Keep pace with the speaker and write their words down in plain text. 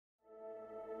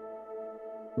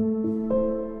The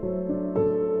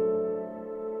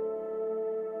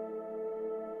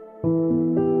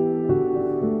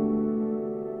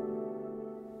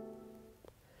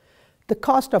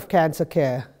cost of cancer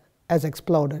care has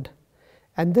exploded,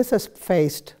 and this has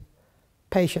faced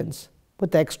patients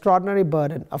with the extraordinary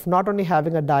burden of not only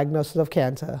having a diagnosis of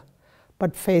cancer,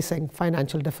 but facing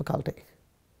financial difficulty.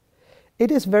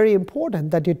 It is very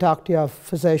important that you talk to your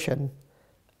physician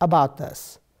about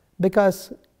this,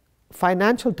 because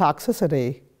financial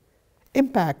toxicity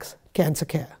impacts cancer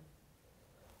care.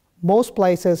 Most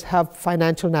places have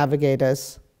financial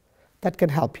navigators that can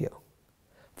help you.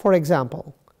 For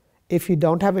example, if you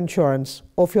don't have insurance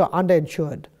or if you're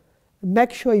underinsured,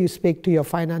 make sure you speak to your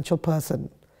financial person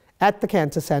at the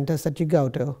cancer centers that you go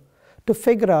to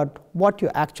figure out what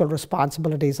your actual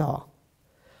responsibilities are.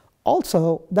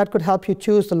 Also, that could help you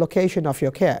choose the location of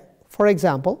your care. For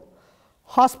example,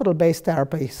 hospital-based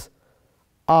therapies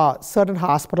are certain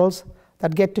hospitals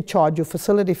that get to charge you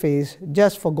facility fees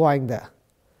just for going there,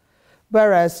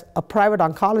 whereas a private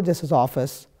oncologist's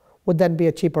office would then be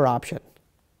a cheaper option.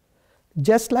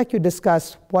 Just like you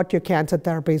discuss what your cancer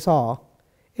therapies are,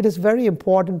 it is very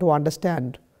important to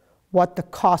understand what the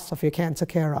costs of your cancer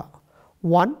care are.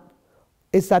 One,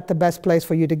 is that the best place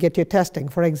for you to get your testing?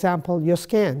 For example, your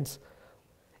scans.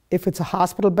 If it's a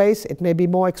hospital base, it may be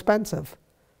more expensive.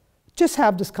 Just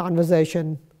have this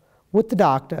conversation with the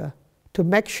doctor to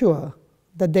make sure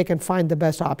that they can find the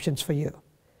best options for you.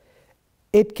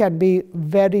 It can be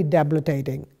very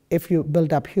debilitating if you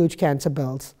build up huge cancer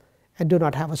bills and do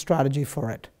not have a strategy for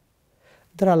it.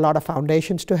 There are a lot of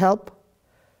foundations to help.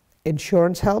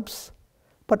 Insurance helps,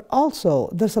 but also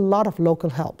there's a lot of local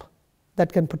help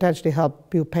that can potentially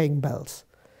help you paying bills.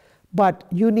 But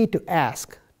you need to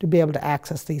ask to be able to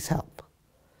access these help.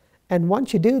 And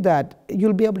once you do that,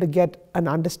 you'll be able to get an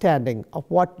understanding of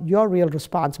what your real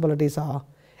responsibilities are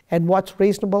and what's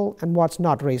reasonable and what's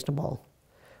not reasonable.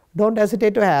 Don't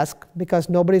hesitate to ask, because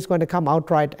nobody's going to come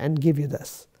outright and give you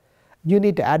this. You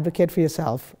need to advocate for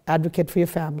yourself, advocate for your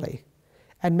family,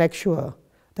 and make sure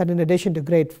that in addition to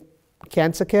great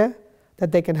cancer care,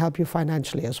 that they can help you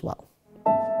financially as well.